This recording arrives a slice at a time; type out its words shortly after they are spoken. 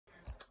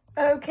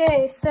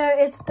Okay, so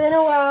it's been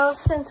a while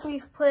since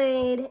we've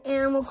played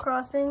Animal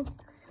Crossing,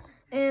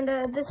 and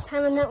this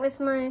time I'm not with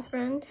my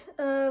friend.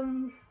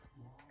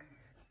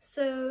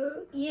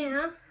 So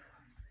yeah.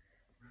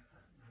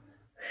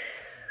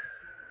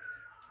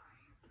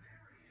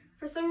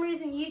 For some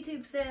reason,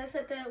 YouTube says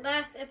that the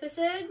last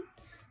episode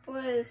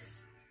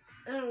was,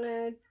 I don't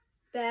know,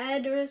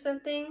 bad or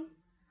something.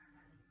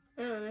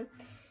 I don't know.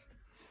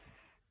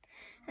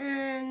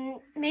 And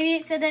maybe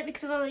it said that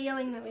because of all the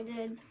yelling that we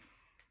did.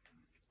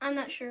 I'm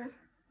not sure.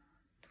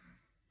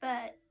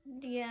 But,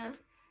 yeah.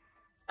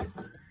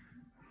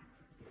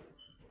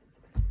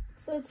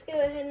 So let's go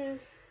ahead and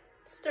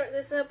start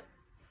this up.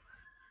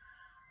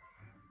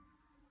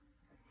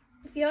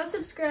 If y'all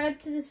subscribe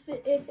to this,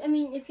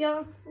 if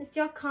y'all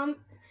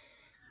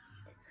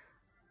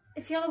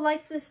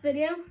liked this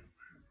video,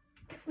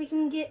 if we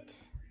can get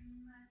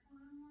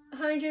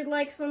 100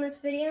 likes on this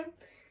video,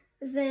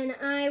 then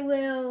I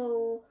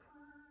will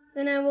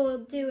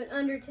do an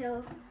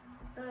Undertale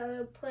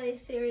play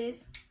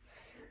series.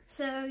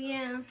 So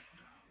yeah,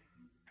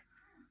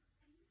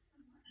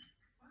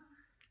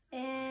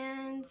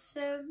 and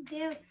so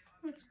yeah,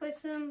 let's play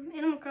some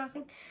Animal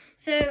Crossing.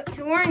 So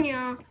to warn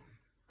y'all,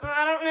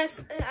 I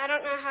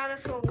don't know how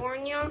this will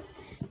warn y'all,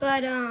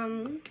 but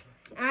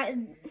my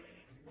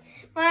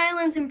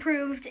island's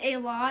improved a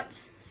lot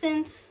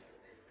since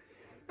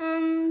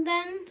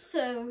then.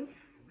 So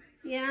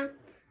yeah,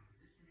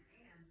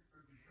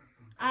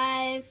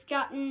 I've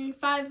gotten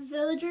 5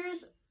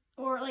 villagers,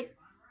 or like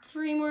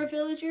 3 more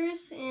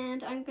villagers,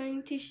 and I'm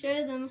going to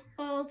show them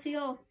all to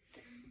y'all.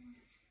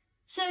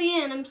 So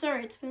yeah, and I'm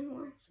sorry it's been a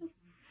while. So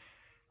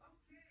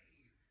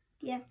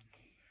yeah.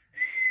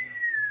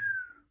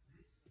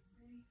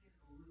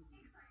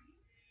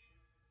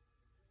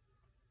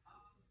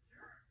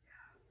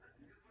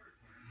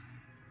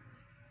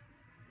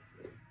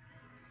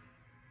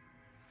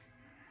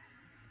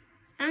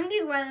 I don't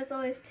get why this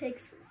always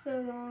takes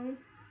so long.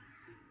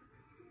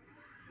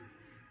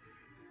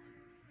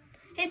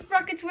 Hey,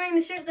 Sprocket's wearing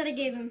the shirt that I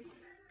gave him.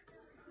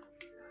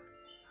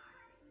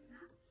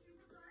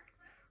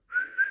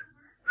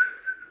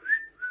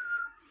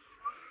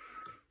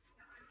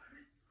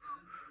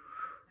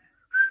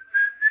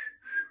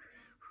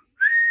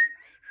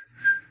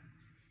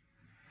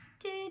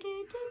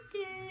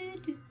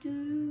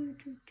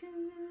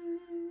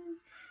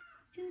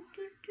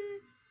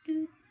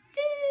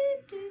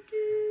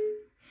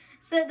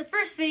 So the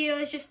first video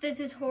is just the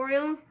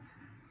tutorial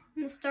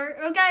in the start.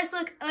 Oh guys,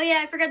 look! Oh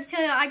yeah, I forgot to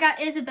tell you, I got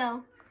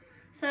Isabelle.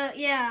 So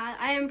yeah,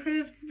 I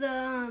improved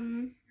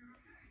the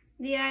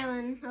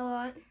island a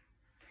lot.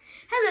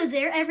 Hello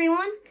there,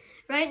 everyone.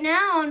 Right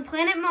now on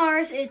planet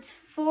Mars, it's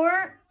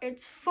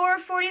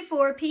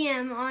 4:44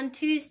 p.m. on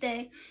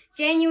Tuesday,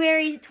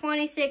 January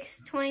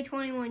 26,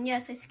 2021.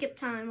 Yes, I skipped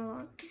time a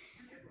lot.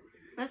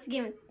 That's the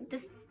game. The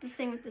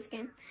thing with this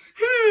game.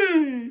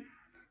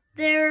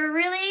 There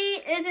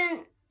really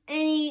isn't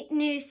any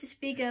news to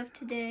speak of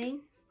today.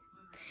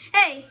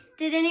 Hey,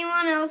 did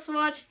anyone else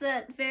watch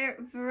that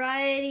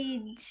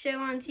variety show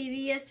on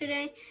TV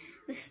yesterday?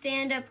 The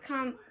stand-up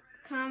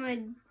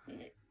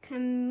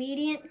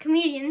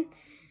comedian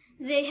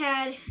they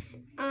had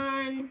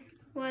on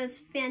was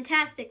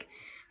fantastic.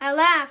 I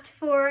laughed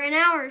for an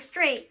hour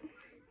straight.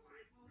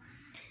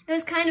 It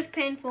was kind of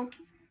painful.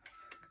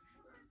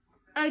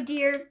 Oh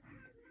dear.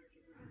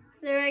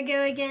 There I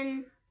go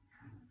again,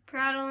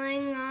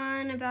 prattling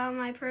on about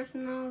my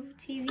personal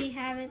TV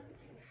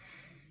habits.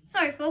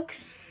 Sorry,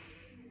 folks.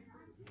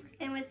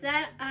 And with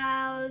that,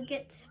 I'll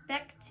get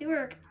back to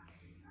work,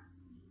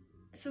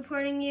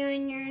 supporting you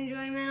in your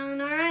enjoyment on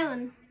our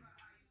island.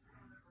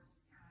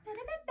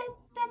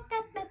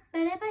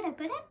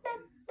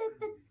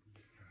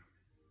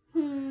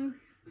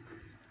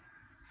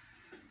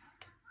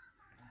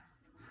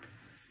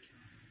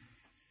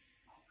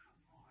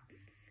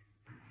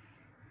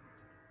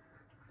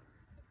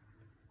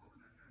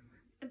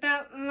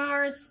 About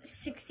Mars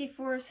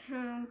 64's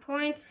home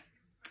points.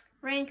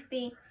 Rank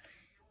B.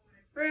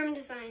 Room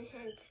design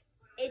hint.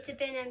 It's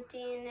been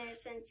empty in there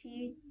since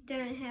you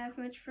don't have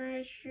much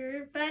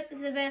furniture, but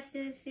the best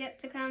is yet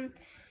to come.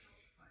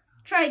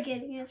 Try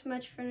getting as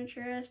much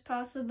furniture as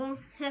possible.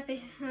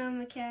 Happy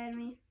Home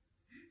Academy.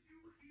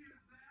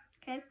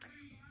 Okay.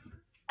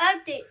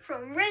 Update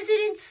from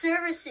Resident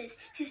Services.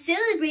 To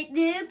celebrate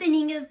the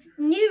opening of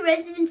new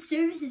Resident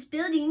Services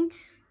building,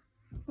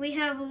 we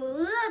have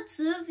lots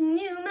of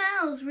new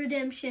Miles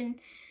redemption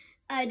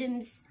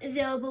items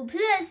available.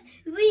 Plus,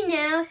 we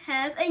now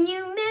have a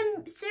new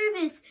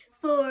service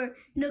for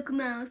Nook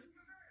Miles.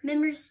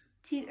 Members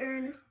to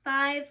earn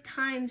 5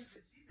 times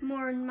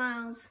more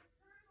miles.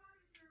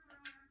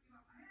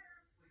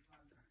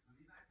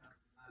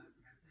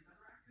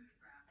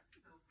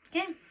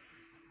 Okay.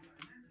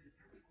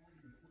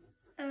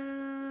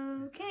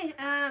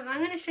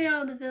 I'm gonna show you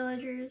all the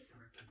villagers.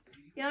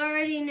 You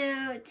already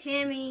know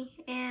Tammy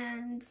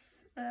and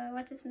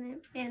what's his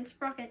name? And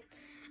Sprocket.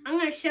 I'm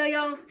gonna show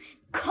y'all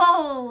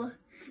Cole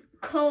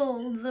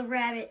the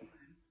rabbit.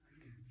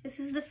 This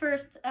is the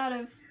first out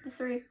of the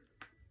 3.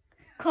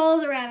 Cole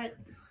the rabbit.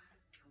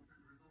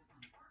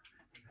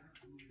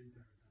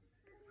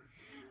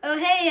 Oh,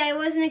 hey, I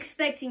wasn't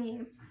expecting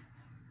you.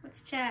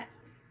 Let's chat.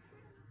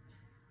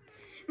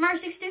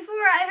 Mark64,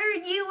 I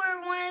heard you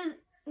were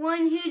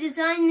one who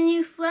designed the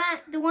new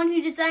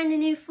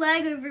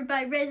flag, over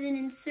by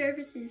Resident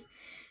Services.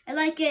 I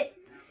like it.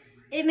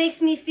 It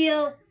makes me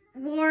feel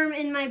warm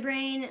in my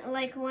brain,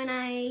 like when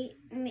I'm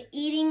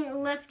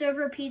eating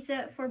leftover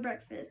pizza for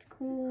breakfast.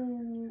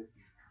 Cool.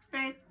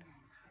 Alright.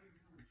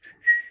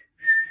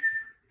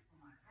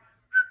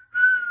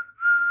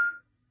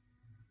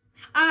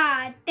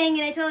 Ah, dang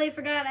it, I totally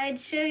forgot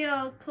I'd show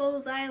y'all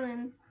Cole's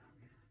Island.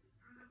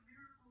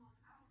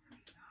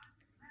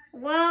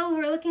 Well,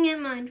 we're looking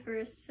at mine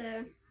first,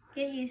 so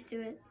get used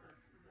to it.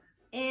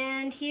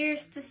 And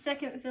here's the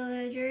second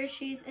villager.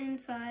 She's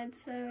inside,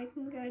 so I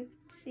can go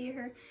see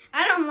her.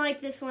 I don't like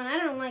this one. I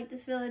don't like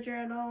this villager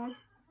at all.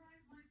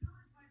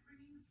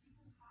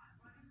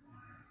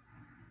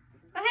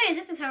 Oh, hey,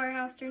 this is how our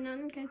house turned out.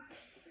 Okay.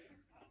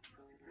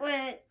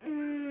 What?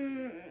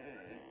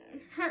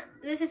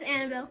 This is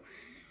Annabelle.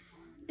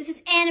 This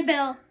is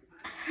Annabelle.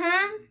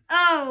 Huh?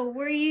 Oh,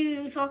 were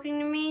you talking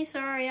to me?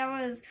 Sorry,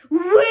 I was way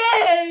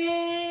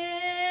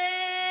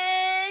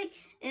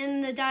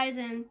in the die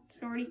zone,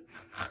 Snorty.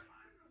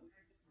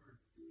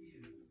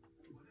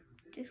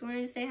 Just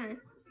wanted to say hi.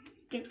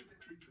 Get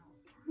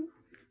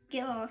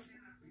lost.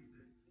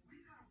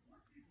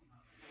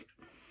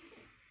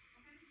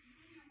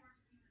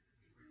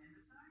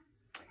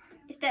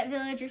 If that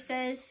villager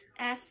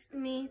asks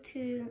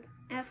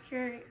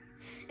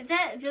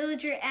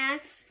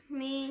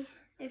me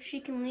if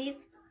she can leave.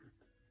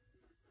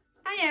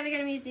 Oh yeah, we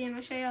got a museum.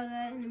 I'll show you all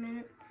that in a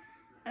minute.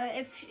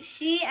 If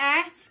she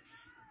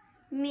asks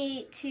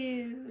me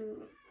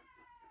to...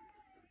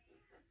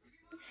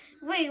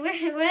 Wait, what?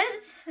 Wait,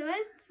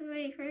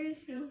 where is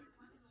she?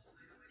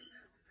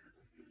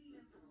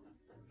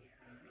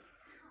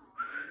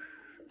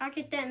 I'll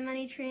get that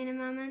money tree in a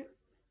moment.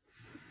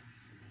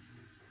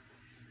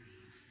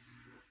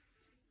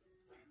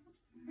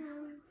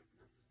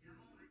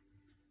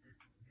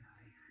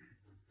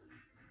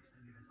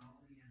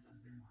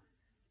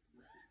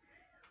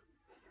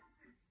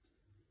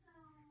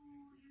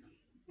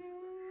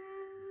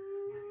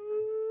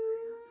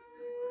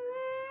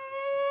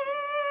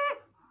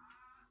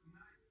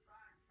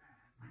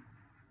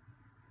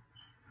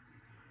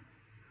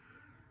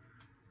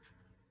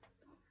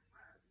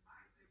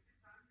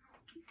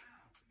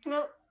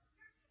 Well,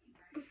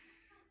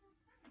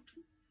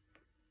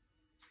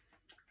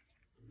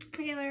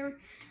 okay, whatever.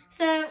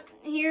 So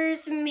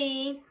here's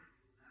me,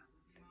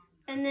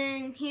 and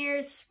then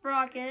here's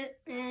Sprocket,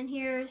 and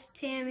here's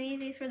Tammy.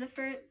 We were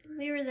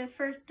the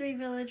first three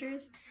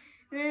villagers,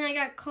 and then I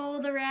got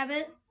Cole the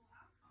rabbit.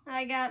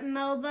 I got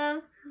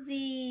Melba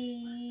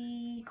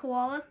the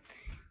koala,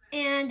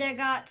 and I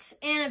got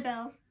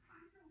Annabelle.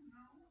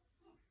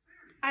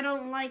 I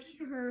don't like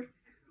her.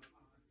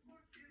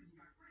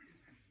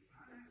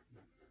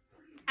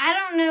 I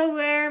don't know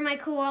where my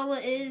koala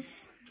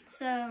is,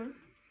 so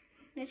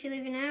did she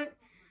leave a note?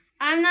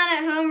 I'm not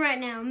at home right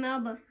now,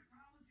 Melba.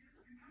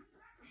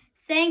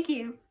 Thank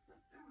you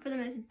for the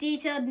most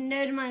detailed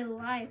note in my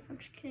life. I'm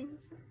just kidding,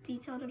 it's not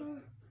detailed at all.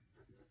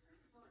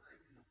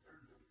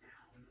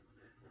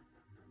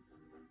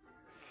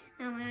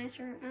 Now my eyes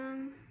are,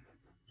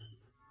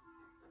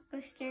 I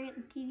was staring at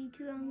the TV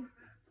too long.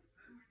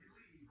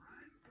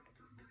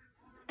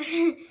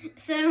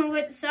 So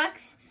what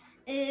sucks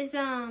is,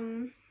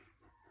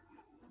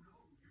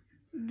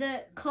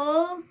 the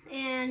Cole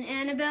and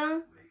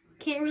Annabelle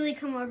can't really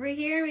come over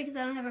here because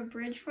I don't have a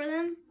bridge for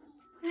them.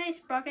 Hey,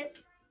 Sprocket.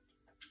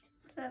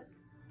 What's up?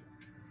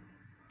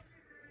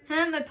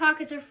 Huh? My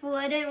pockets are full.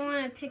 I didn't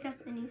want to pick up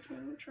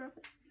anything. Drop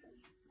it.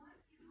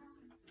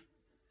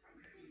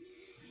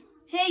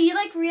 Hey, you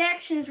like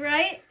reactions,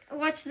 right?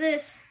 Watch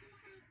this.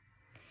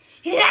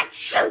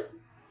 Reaction!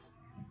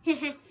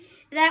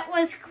 That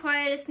was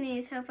quite a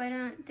sneeze. Hope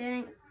I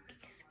didn't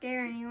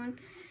scare anyone.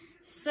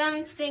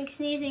 Some think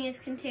sneezing is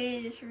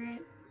contagious,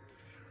 right?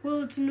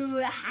 Well, it's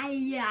no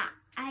higher.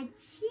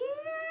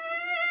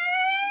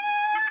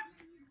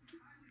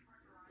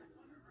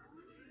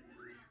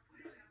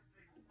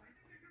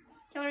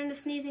 Going into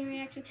sneezing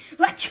reaction.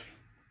 What?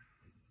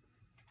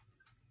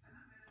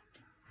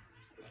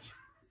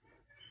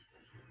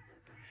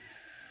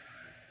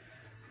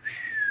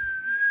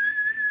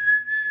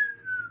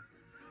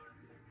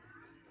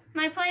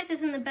 My place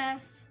isn't the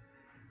best.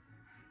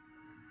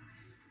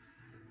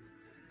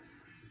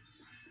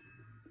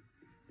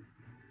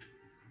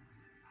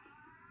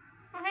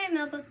 Oh, hey,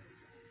 Melba.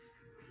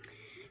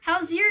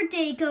 How's your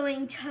day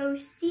going,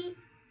 Toasty?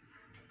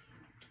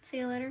 See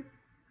you later.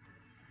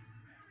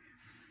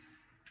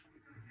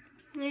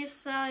 Here's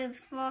Sally the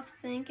Sloth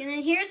Think. And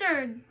then here's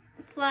our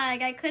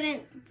flag. I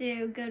couldn't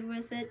do good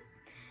with it.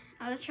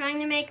 I was trying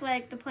to make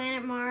like the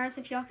planet Mars,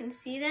 if y'all can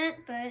see that,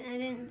 but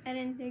I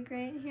didn't do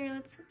great. Here,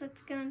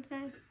 let's go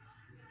inside.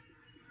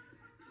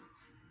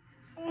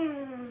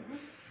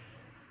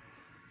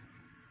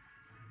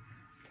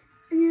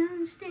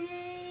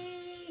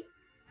 Stay.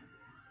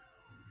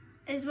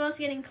 As well as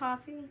getting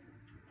coffee.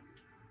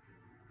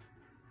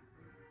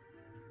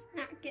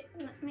 Not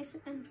Let me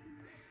sit down.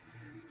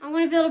 I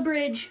want to build a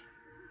bridge.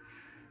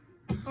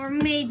 Or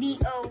maybe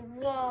a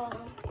wall.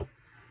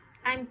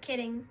 I'm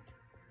kidding.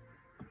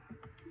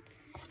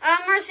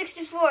 Mars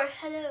 64.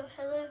 Hello,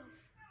 hello.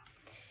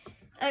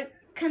 A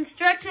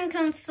construction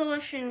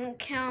consultation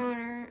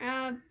counter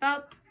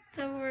about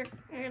the work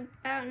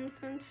about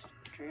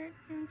infrastructure.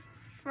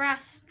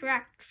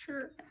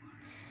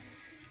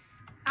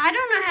 I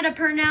don't know how to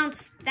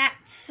pronounce that,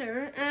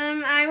 sir.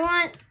 I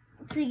want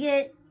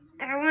a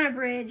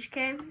bridge,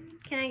 okay?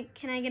 Can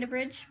I get a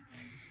bridge?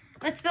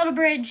 Let's build a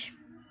bridge.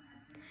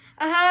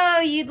 Oh,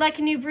 you'd like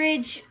a new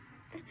bridge?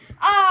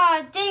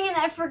 Ah, dang it,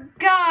 I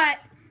forgot.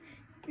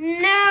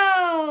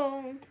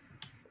 No.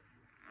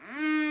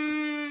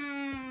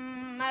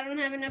 I don't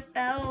have enough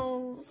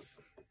bells.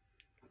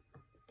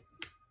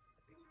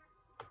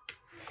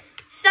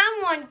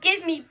 Someone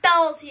give me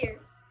bells here.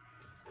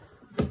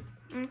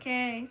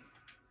 Okay.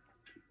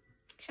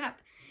 Shut up.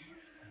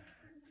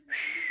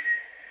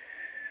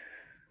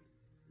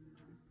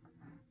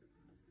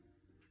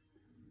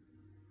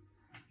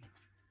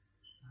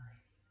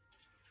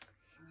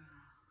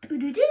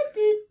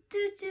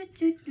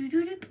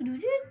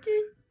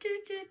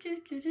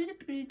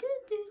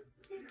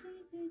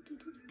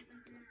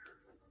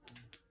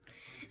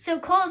 So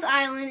Cole's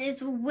Island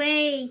is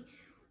way,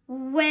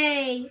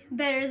 way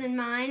better than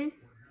mine.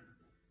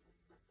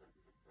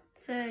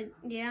 So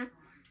yeah.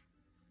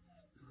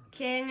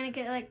 Okay, I'm gonna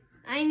get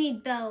I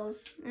need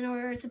bells in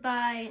order to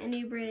buy a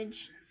new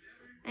bridge.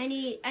 I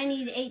need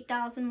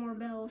 8,000 more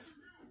bells.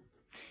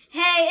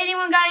 Hey,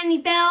 anyone got any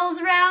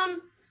bells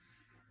around?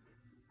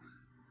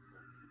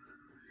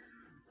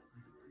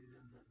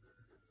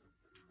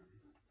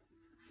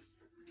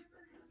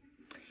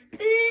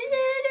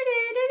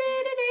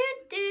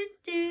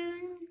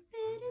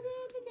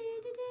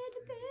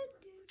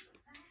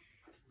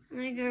 I'm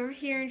gonna go over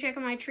here and check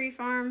on my tree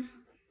farm.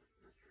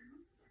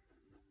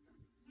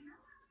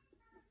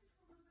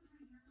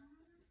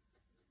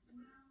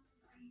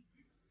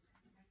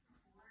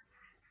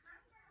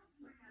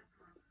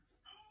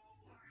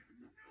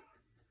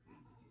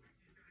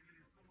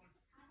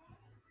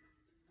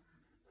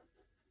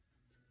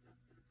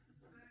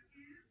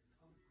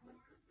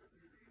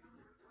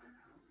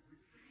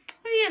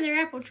 Oh yeah,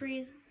 they're apple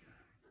trees.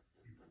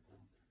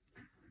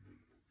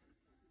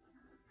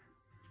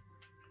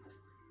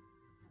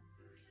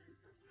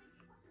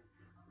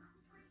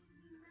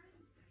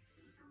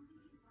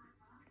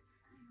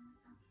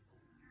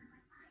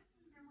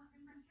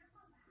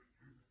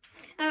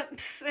 Oh,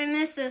 I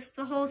missed this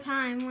the whole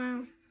time.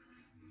 Wow.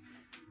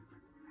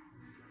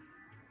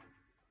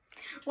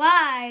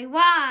 Why?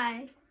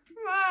 Why?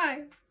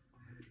 Why?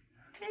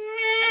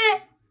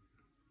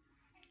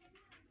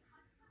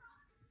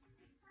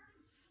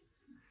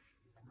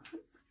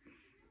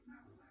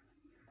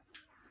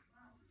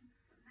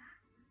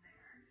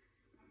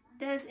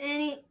 Does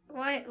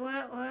what?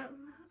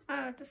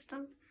 Oh, just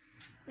stop.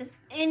 Does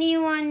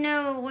anyone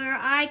know where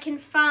I can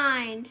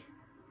find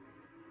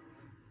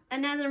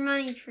another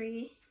money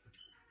tree?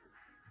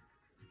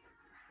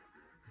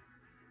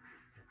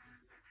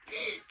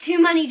 2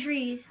 money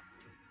trees.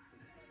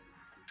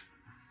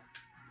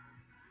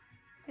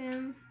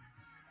 Bam.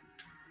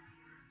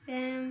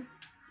 Bam.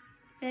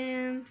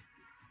 Bam.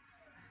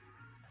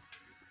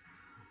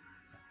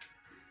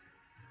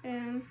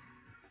 Bam.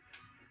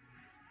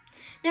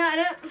 No, I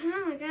don't.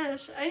 Oh my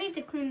gosh, I need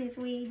to clean these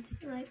weeds.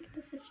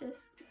 This is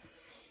just.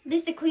 At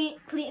least At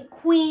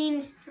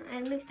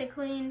least I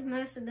cleaned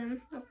most of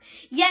them. Oh.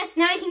 Yes,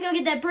 now I can go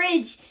get that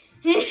bridge.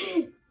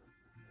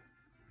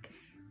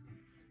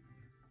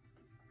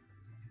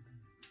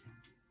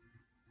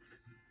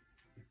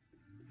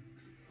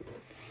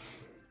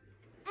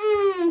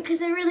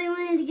 Because I really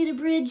wanted to get a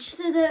bridge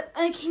so that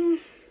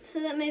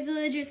my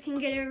villagers can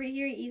get over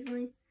here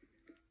easily.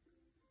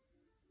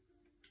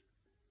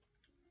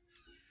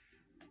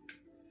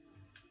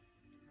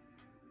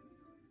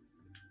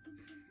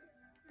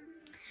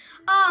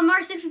 Oh,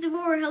 Mars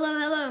 64, hello,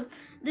 hello.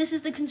 This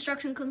is the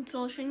construction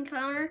consultation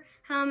counter.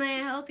 How may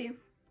I help you?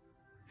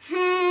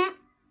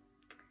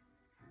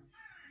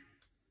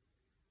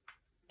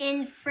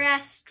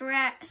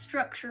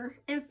 Infrastructure.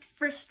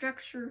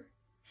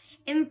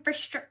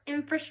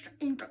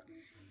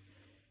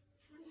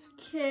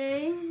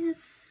 Okay,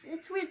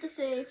 it's weird to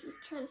say if you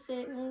try to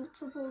say it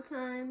multiple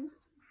times.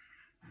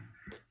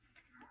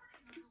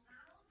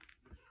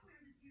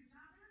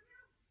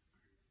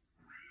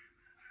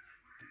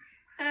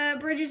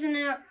 Bridges and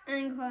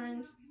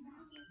inclines.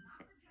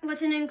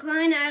 What's an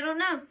incline? I don't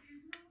know.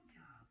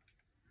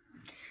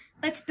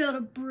 Let's build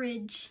a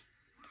bridge.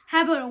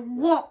 How about a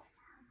wall?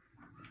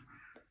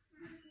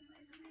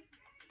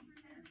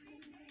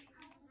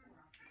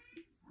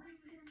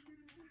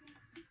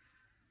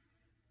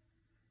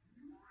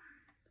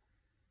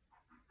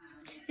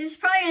 This is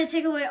probably going to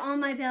take away all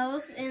my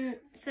bells, and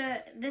so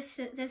this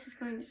is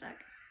going to suck.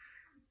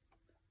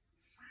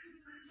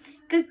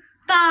 Goodbye.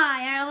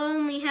 I'll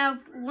only have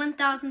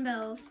 1,000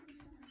 bells.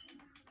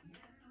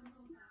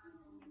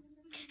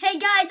 Hey, Hey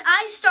guys,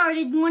 I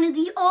started one of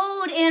the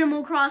old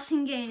Animal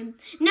Crossing games.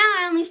 Now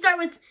I only start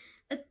with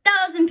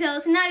 1,000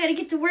 pills, and now I gotta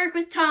get to work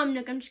with Tom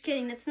Nook. I'm just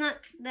kidding. That's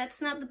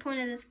not the point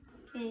of this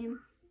game.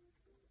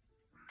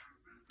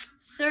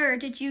 Sir,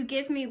 did you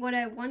give me what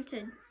I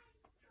wanted?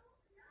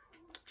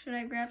 Should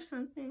I grab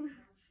something?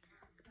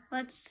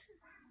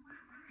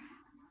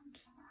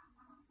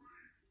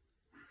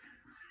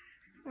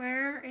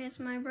 Where is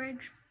my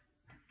bridge?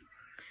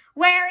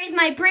 Where is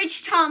my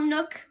bridge, Tom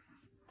Nook?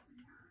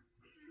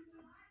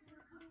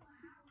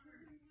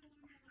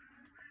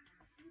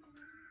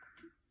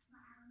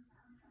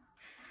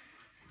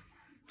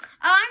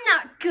 Oh, I'm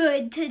not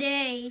good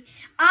today.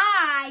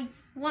 I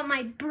want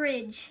my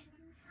bridge.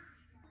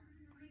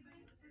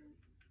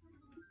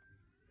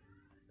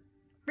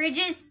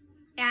 Bridges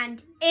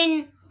and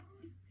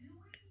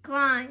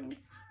inclines.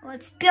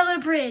 Let's build a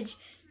bridge.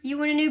 You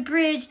want a new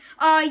bridge?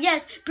 Ah,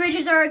 yes,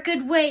 bridges are a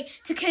good way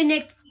to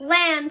connect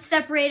land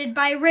separated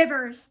by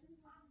rivers.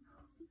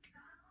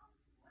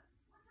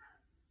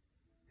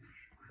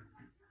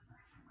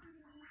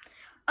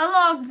 A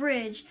log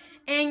bridge.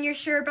 And you're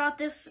sure about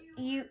this?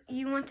 You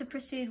want to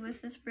proceed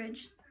with this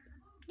bridge?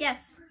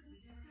 Yes.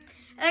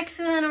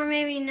 Excellent, or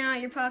maybe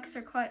not. Your pockets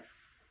are quite...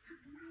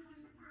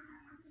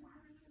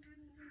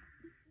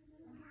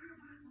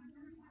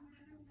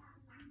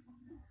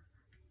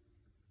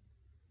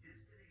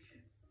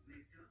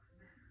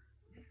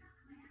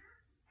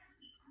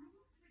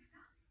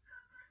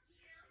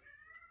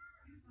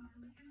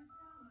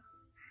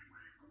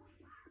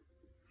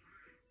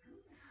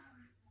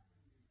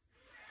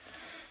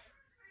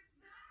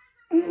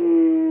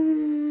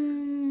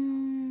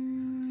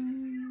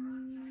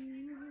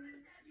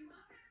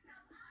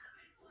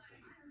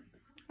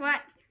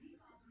 What?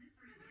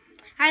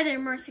 Hi there,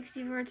 more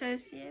 64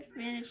 toast. Yeah,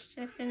 managed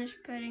to finish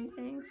putting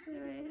things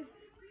away.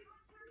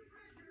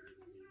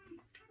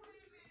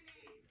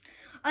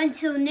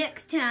 Until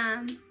next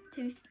time.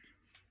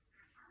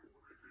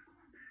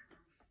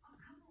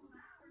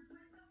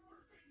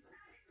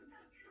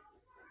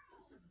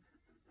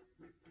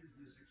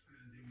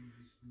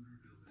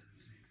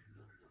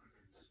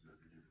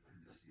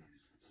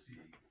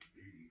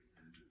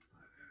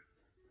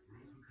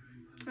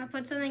 I'll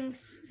put something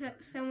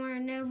somewhere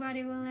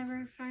nobody will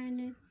ever find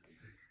it.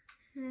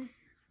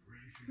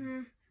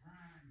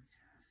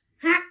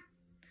 Ha!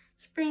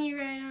 Spring you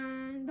right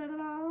on.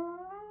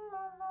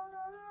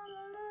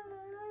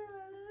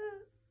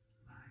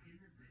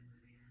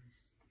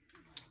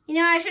 You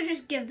know, I should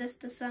just give this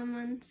to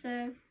someone,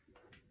 so...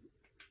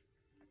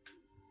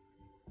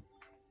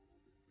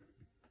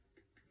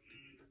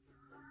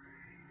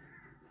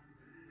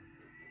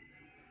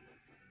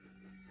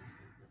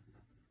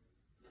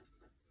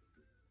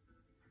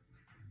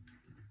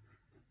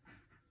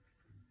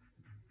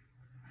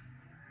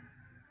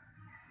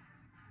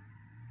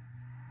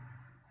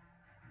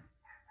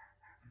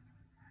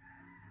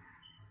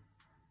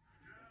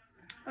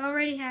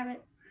 Already have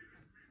it.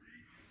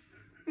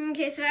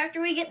 Okay, so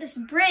after we get this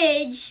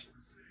bridge,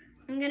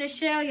 I'm gonna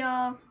show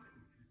y'all.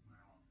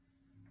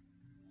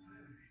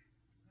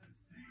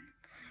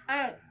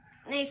 Oh,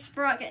 nice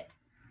sprocket.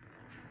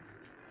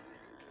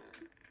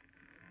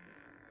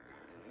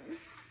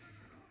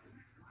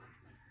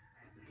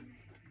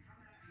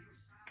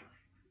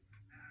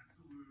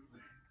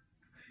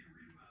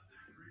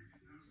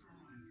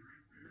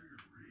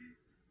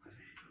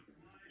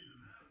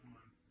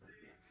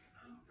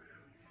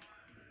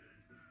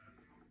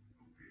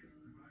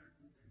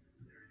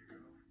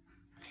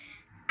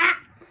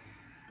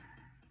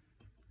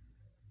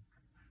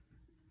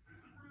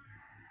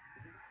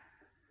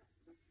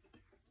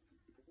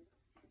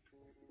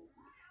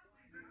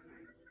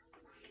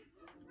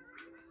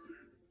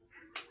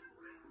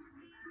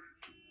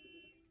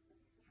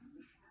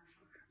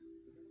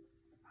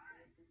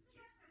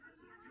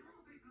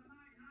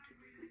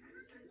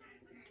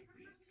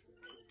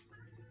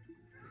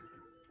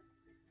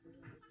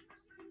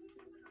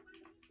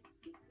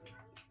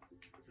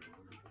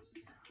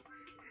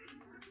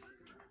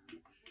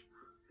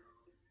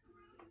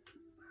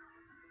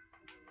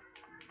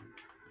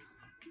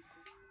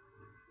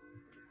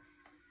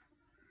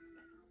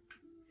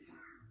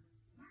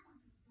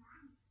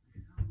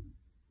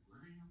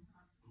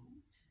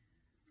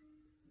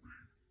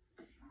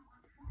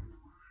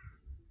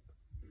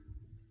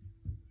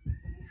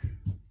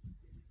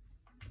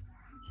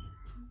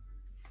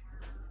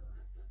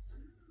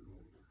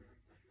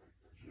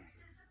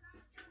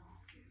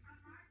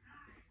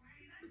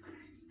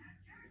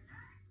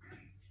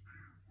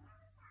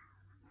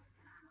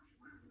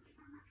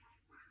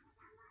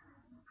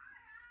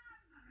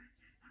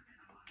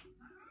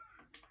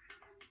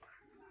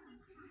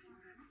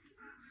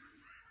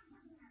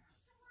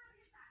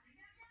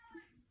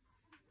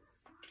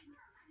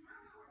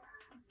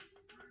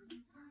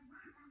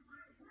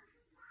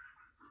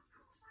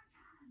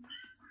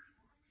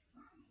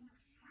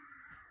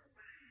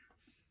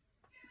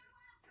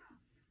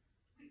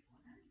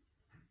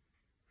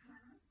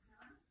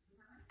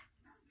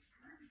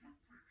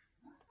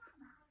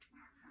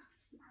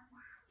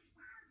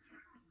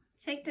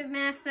 take the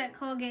mask that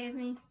Cole gave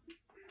me.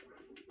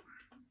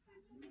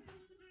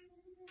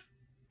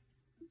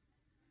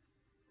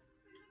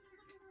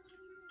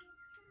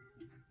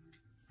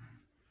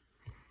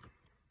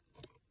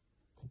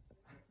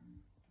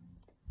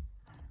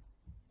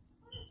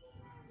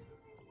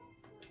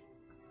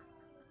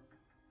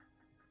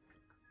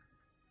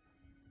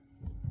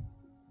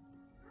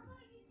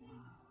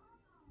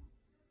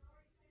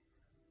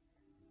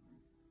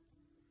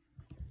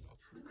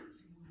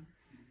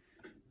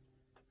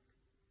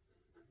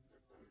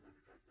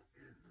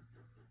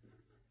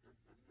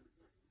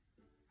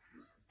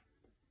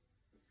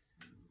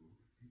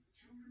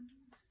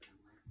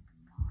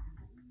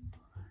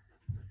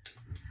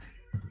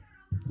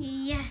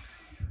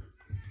 Yes.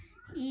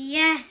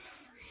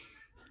 Yes.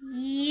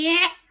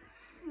 Yeah.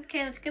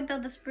 Okay, let's go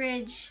build this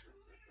bridge.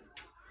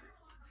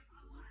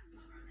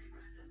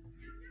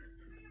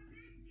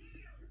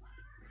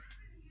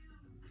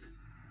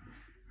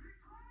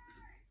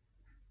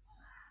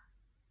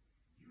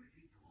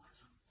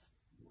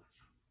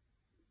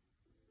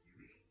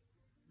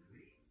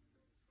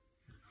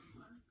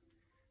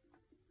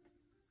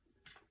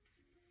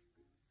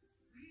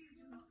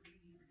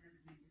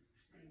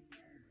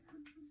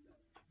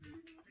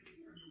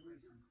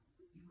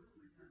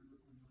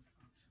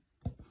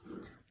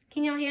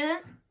 Can y'all hear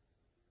that?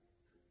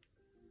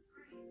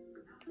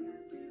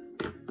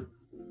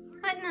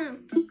 What? No.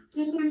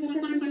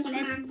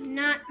 That's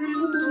not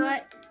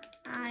what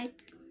I...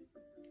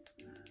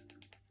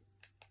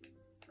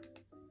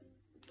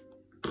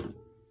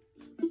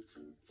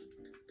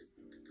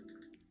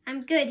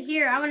 I'm good.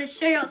 Here, I want to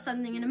show y'all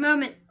something in a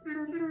moment.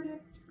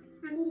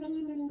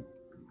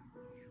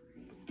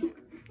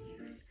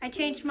 I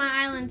changed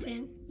my island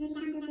tune.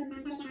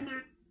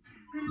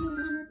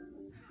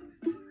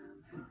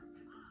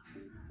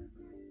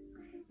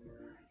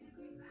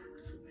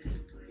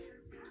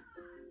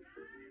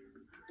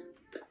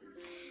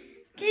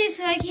 Okay,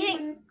 so I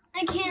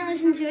can't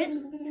listen to it.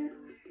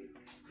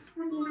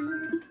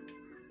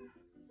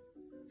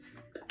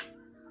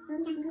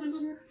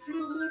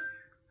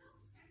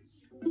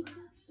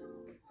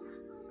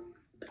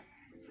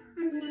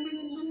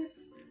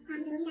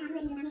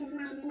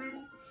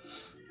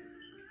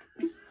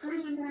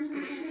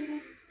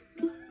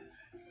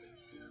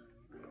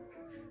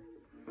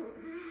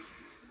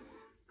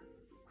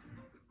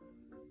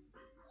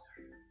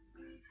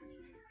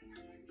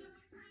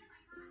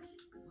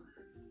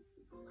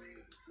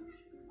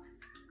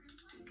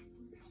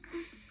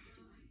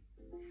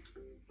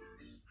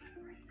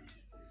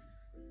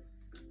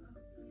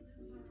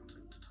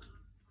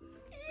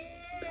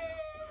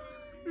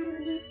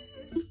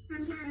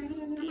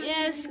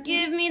 Yes,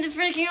 give me the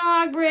freaking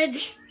log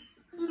bridge.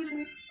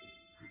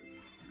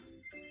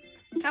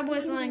 Stop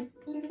whistling.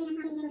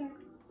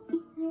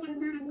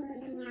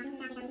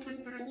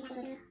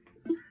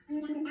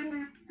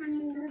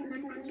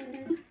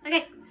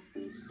 Okay.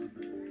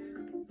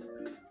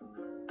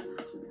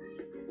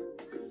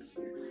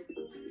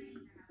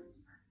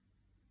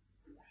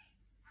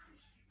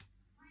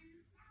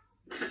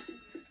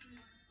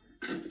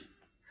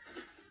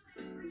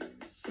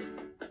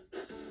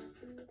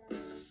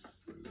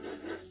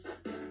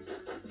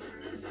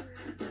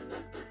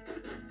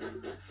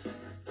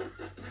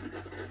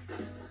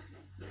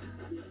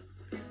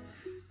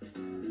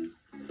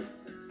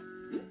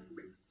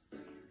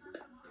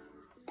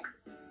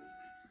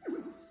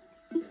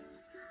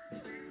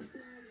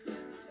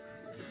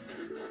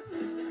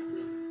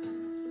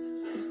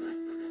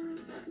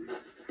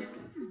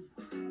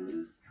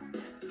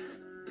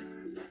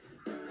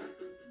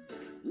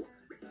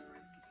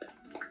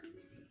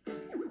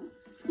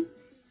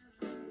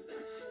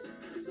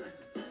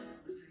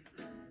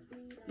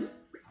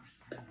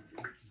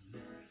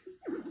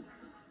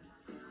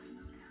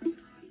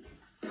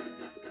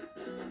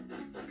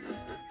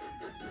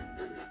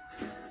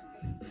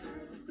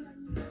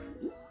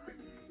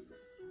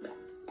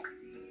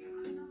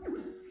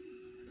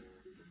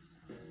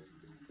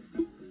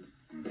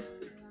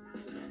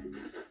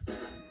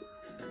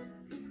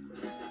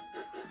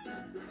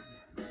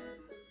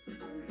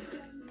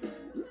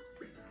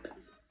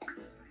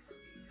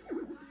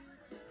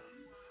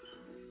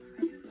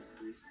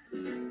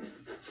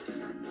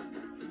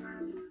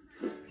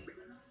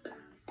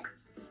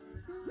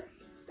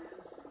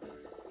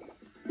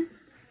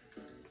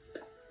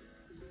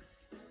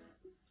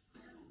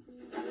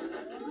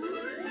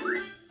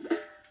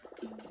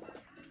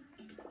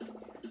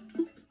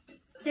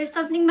 There's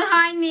something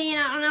behind me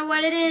and I don't know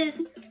what it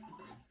is.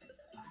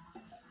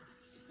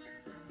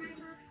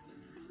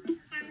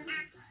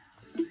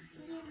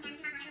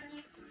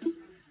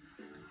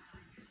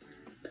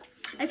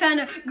 I found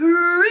a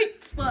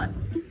great spot.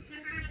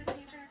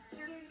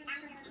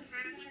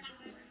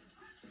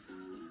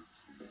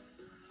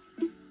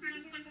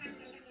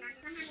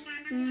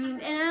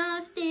 And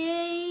I'll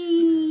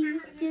stay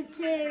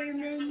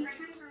determined.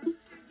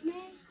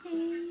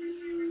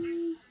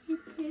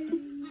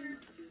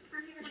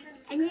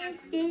 And I'll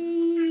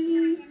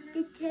stay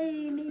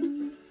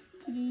determined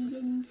to the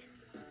end.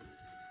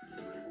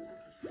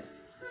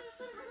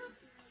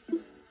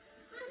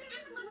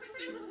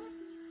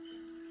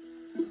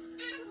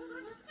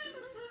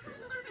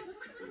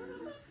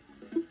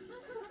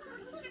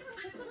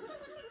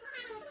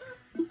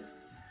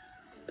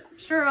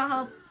 Sure, I'll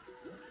help.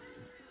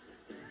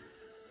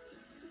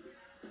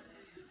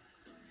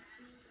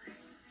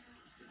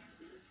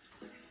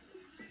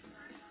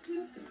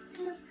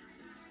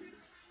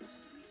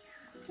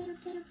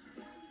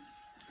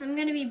 I'm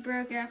gonna be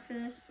broke after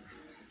this.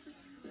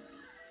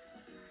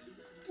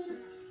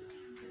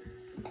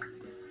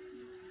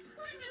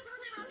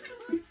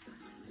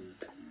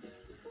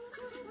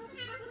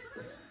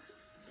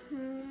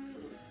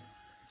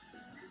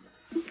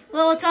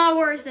 Well, it's all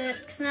worth it,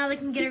 because now they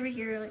can get over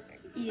here, like,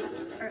 eat it.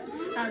 Or,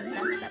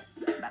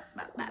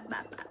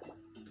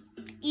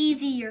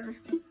 easier.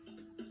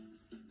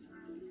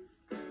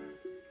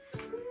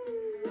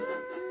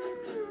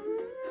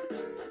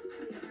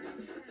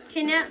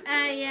 Okay, now,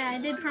 yeah, I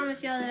did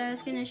promise y'all that I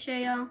was gonna show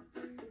y'all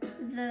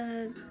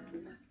the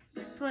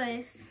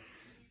place.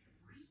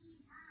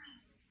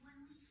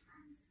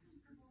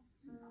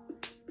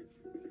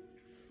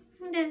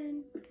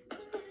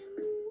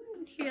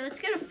 Here, let's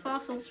go to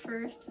fossils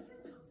first.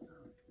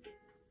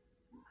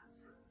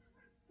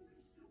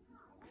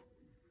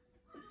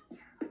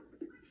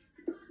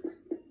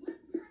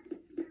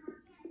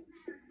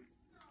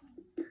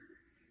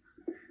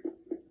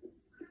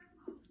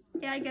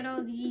 Yeah, I got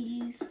all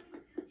these.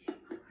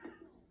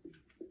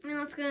 And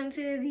let's go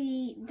into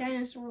the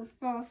dinosaur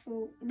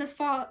fossil. The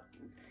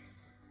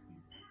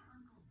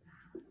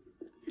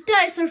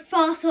dinosaur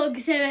fossil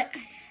exhibit.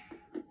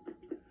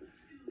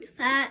 There's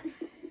that.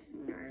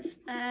 There's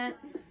that.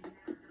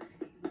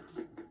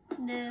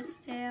 This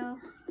tail.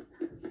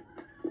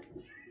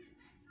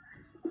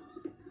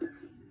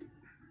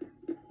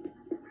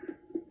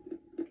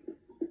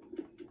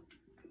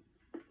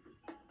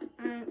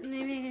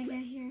 Maybe I gotta go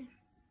here.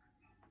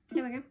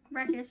 There we go.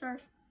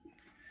 Brachiosaurus.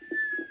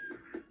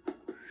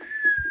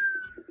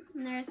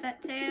 And there's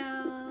that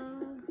tail.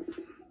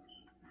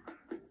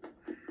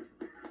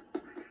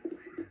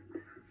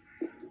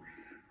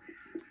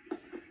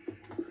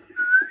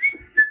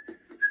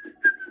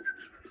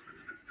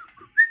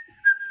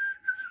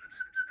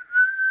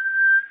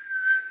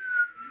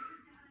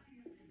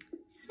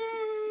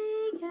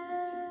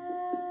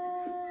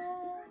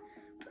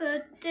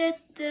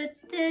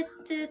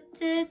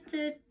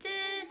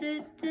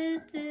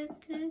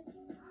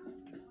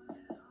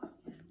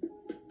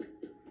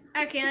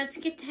 Okay, let's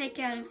get the heck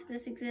out of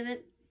this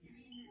exhibit.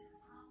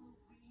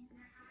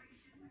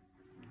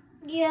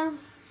 Yeah.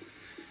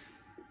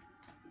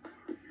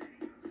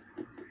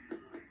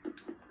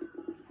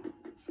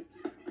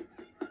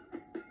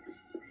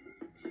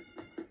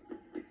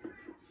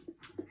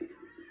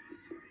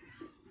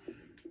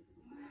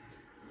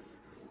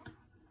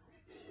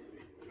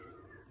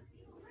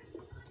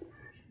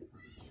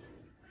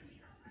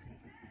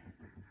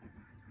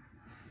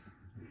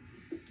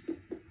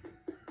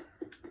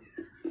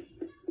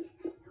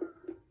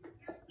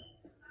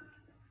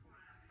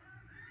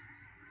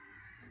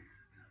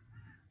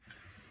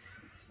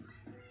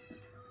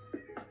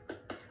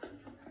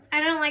 I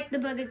don't like the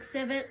bug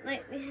exhibit.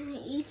 Like,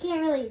 you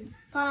can't really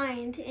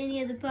find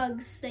any of the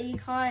bugs that you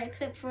caught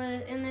except for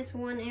in this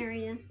one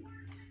area.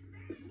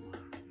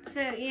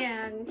 So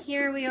yeah,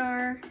 here we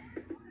are.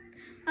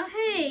 Oh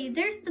hey,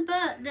 there's the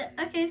bug.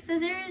 Okay, so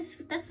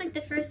that's like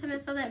the first time I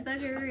saw that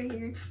bug over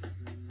here.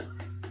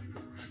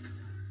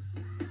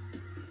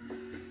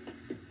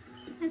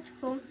 That's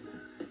cool.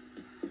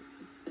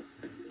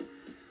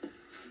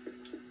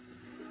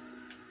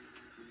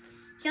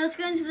 Okay, let's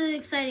go into the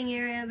exciting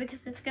area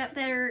because it's got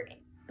better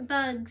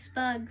bugs,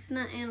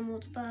 not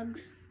animals,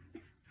 bugs.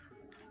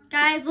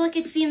 Guys, look,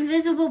 it's the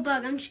invisible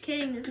bug. I'm just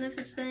kidding, there's no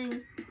such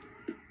thing.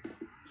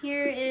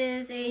 Here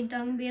is a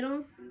dung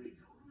beetle.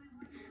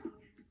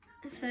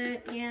 So,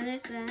 yeah,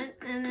 there's that.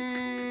 And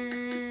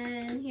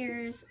then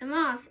here's a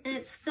moth. And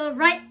it's still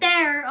right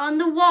there on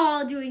the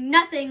wall doing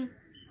nothing.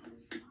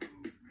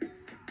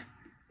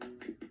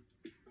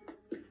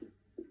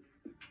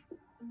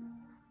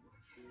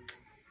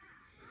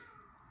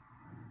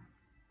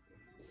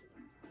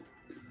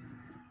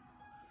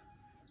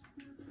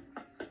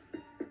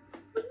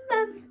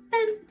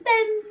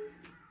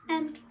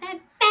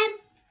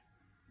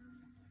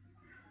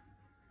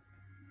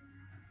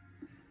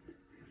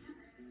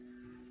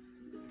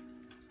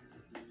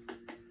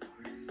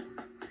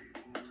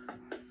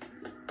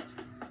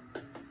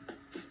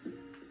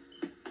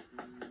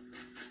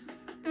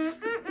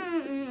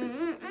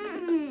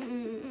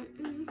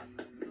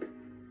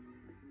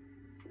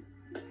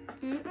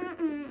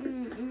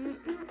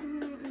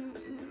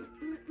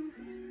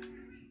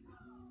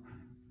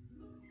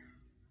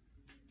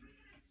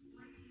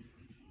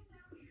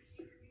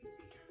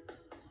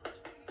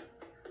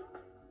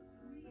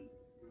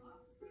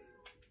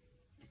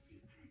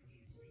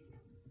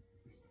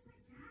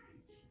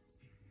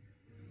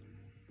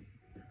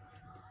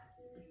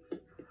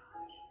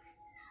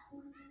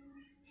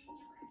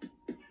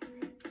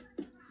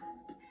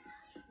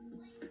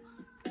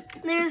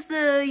 There's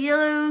the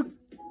yellow,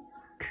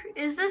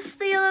 is this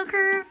the yellow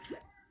curve?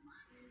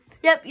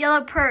 Yep,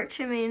 yellow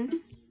perch, I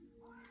mean.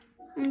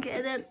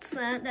 Okay, that's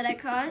that I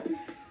caught.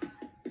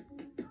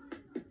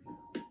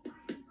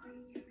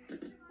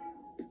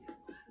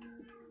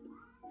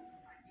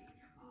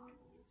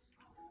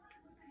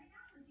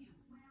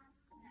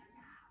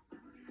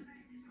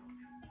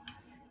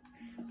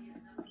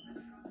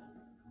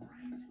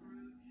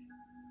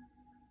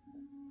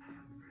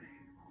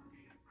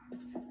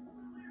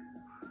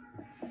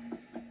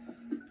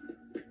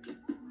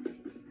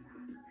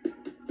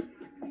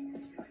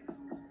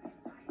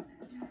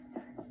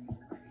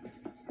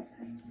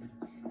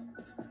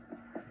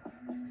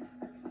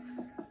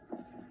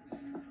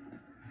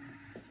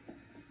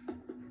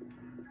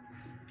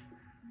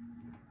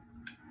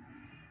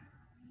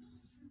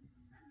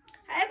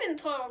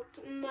 haven't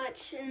talked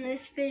much in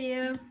this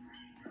video.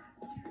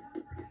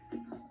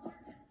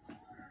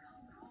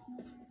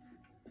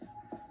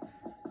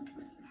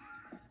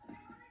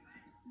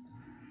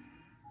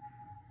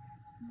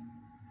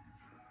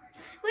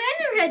 Wait, I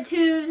never had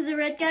two of the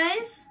red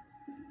guys.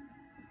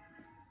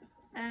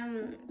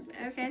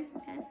 Okay.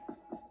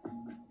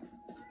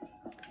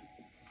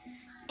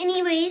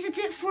 Anyways, that's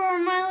it for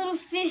my little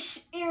fish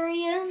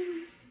area.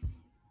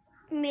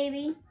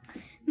 Maybe.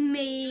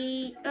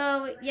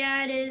 Oh,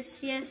 yeah, it is.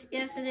 Yes,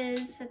 it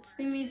is. That's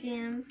the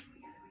museum.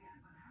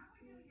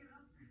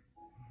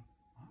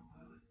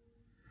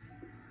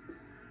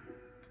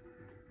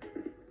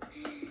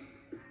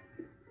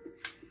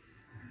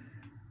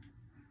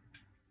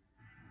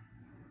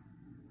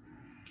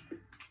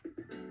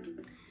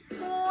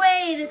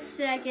 Wait a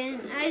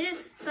second. I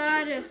just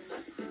thought of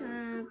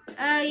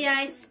oh yeah,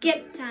 I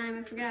skipped time.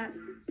 I forgot.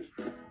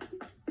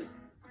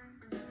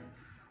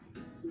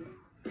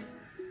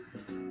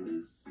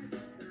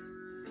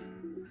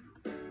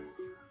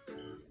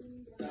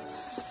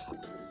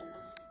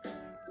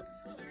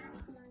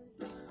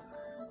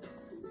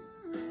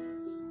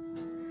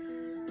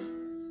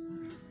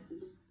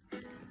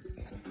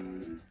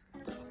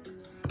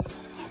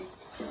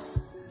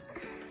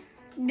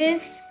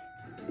 This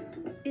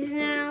is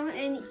now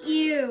an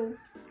ew.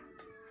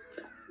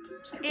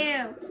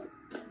 Ew.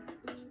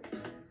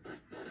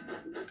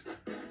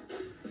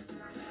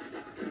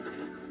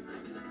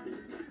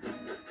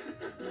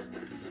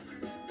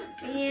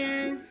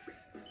 Yeah.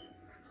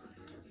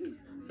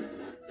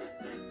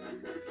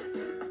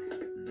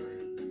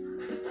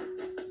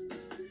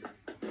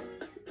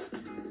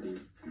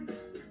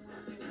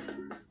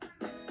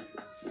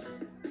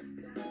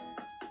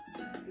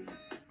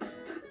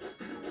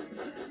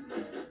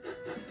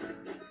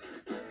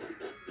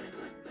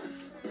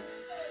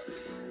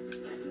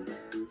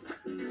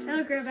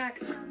 That'll grow back.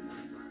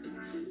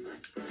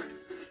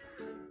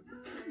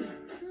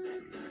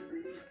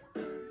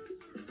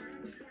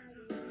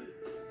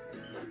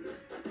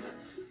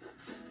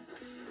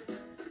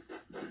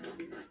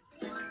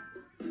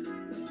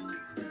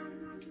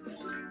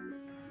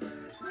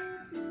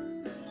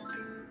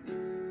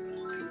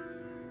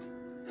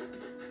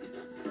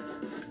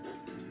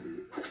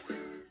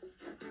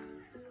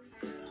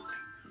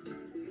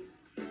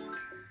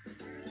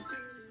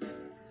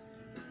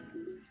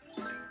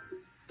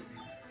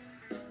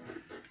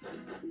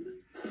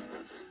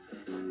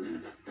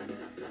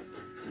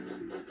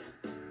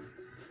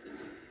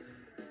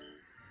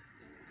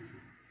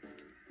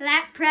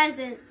 That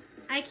present.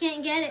 I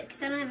can't get it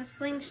because I don't have a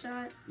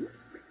slingshot.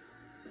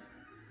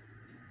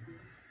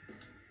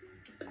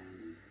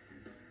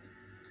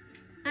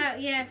 Oh,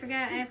 yeah, I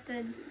forgot. I have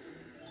to...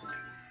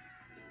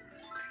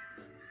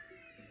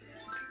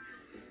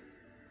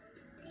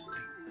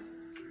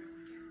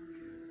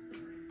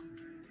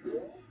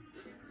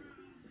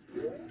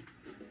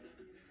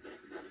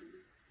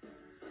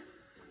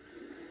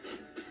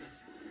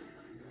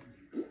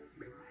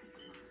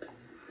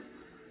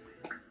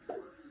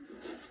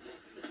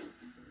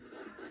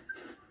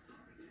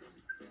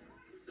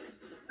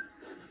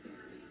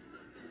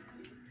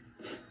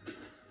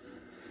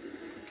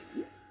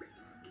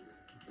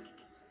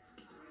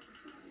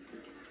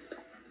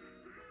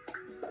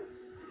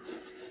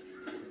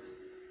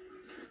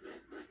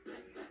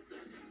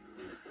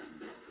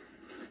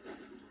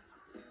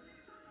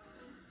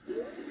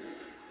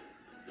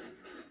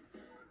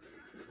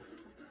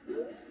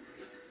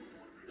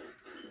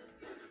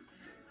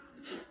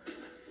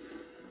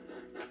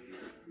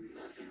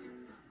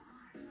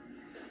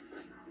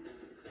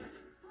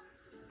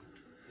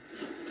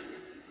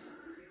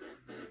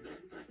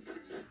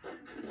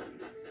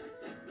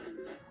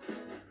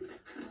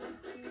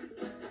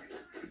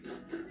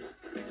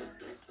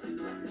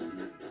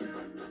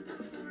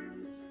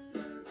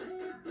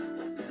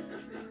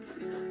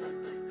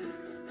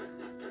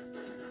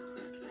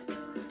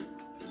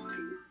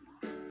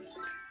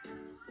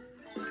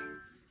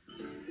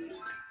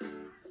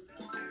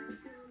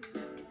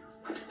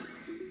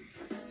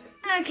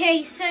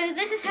 Okay, so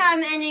this is how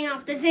I'm ending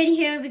off the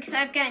video because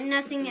I've got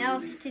nothing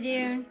else to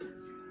do.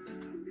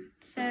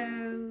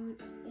 So,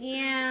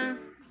 yeah.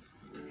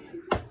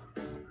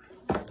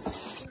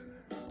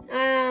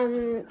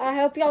 I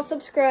hope y'all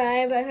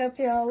subscribe. I hope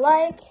y'all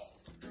like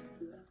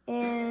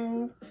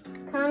and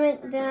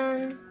comment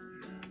down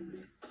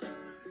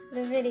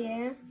the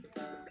video.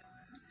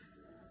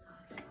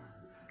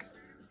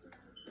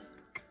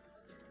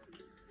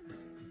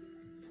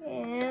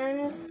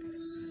 And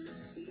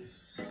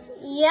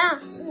yeah,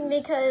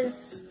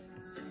 because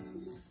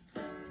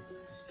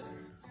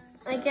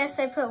I guess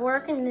I put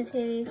work into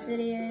these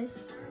videos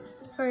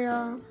for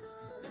y'all.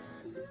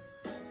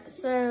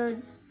 So,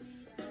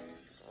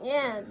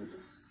 yeah,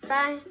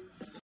 bye.